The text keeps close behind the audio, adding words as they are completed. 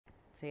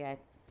See, I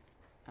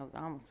was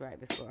almost right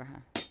before, huh?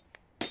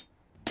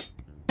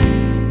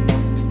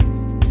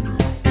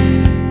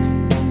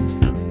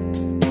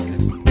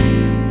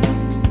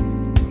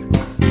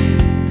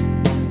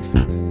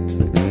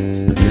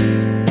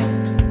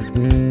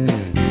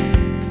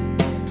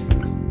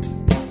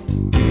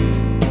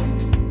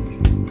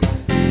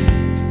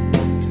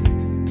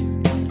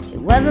 It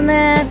wasn't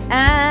that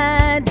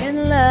I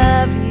didn't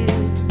love you,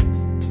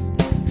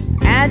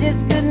 I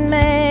just couldn't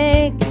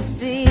make you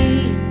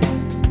see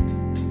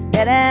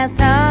that as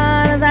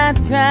hard as I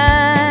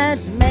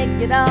tried to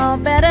make it all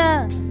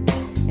better,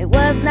 it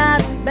was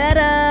not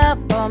better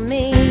for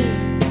me.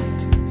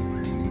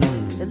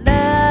 The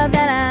love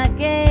that I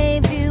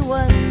gave you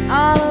was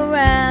all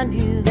around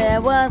you,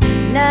 there was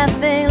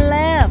nothing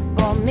left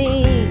for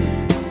me.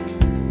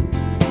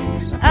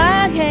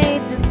 I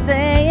hate to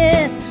say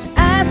it,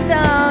 I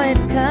saw it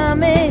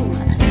coming,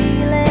 my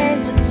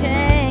feelings were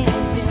changing.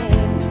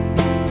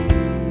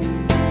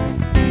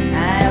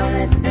 I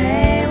only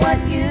say what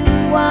you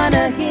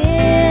wanna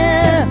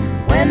hear.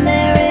 When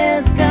there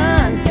is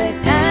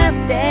conflict, I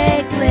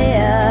stay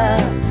clear.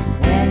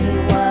 When he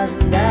was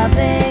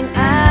loving,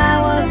 I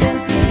was in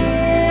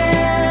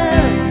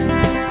tears.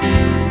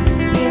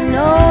 He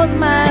knows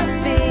my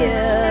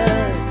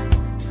fears.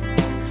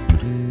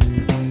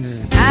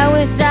 I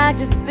wish I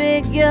could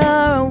figure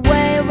a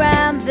way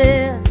around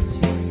this,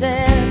 she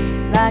says,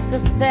 like a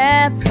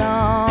sad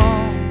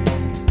song.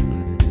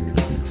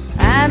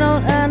 I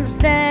don't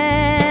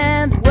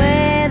understand the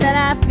way that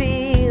I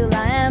feel.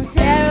 I am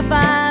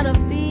terrified of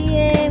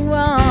being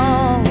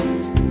wrong.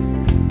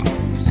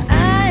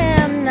 I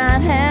am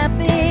not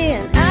happy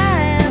and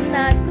I am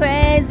not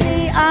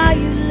crazy. Are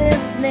you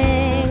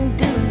listening?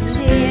 Do you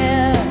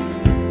hear?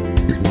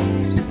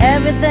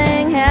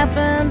 Everything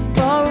happens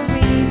for a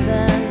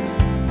reason.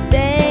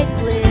 Stay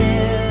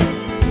clear.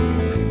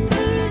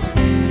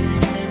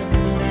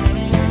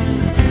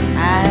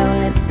 I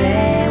only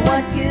say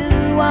what you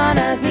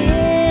wanna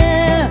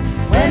hear.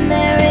 When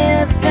there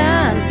is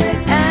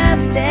conflict, I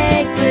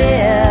stay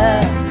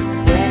clear.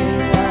 When he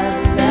was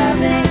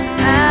loving,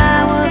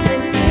 I was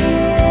in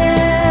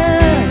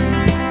tears.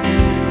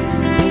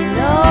 He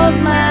knows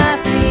my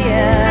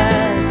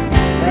fears.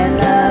 When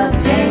love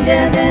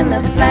changes in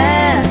the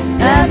flash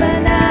of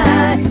an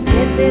eye,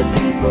 it leaves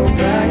people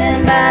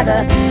burning by the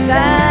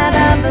side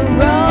of the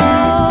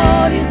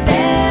road. You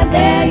stand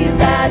there, you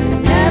got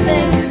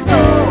nothing to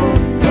hold.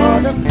 For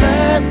the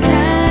first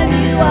time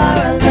you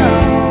are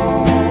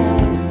alone.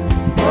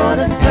 For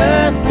the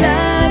first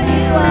time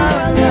you are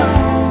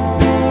alone.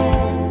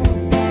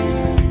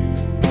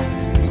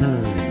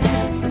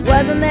 It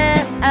wasn't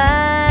that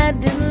I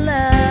didn't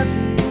love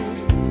you,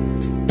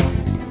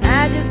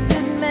 I just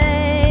couldn't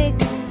make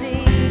you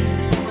see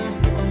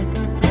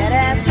that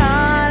as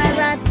hard as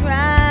I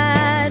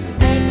tried to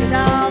make it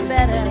all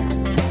better,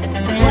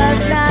 it was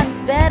not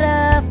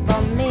better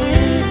for me.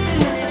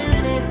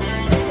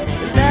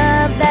 The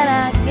love that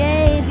I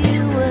gave you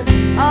was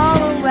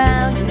all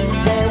around you,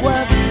 there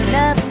was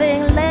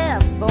nothing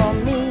left for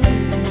me.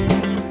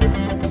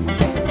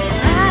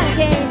 I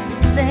hate to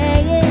say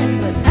it,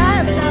 but I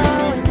saw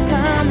it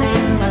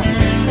coming, my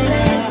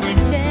feelings were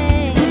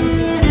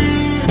changing.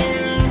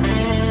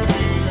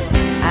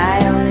 I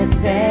only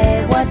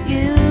say what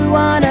you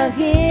wanna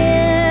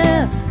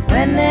hear.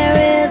 When there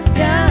is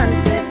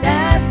conflict,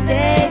 I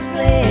stay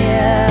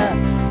clear.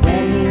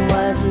 When he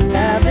was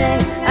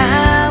loving,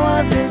 I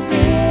was in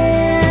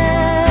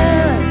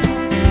tears.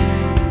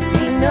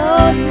 He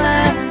knows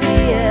my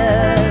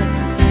fears.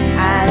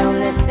 I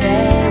only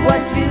say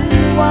what you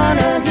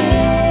wanna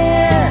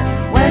hear.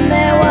 When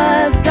there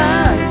was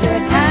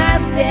conflict, I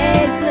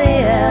stayed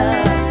clear.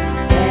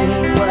 When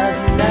he was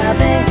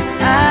loving,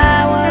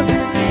 I was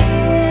in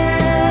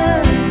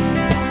tears.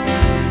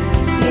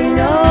 He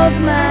knows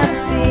my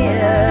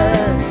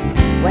fears.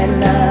 When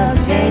love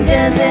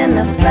changes in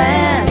the flash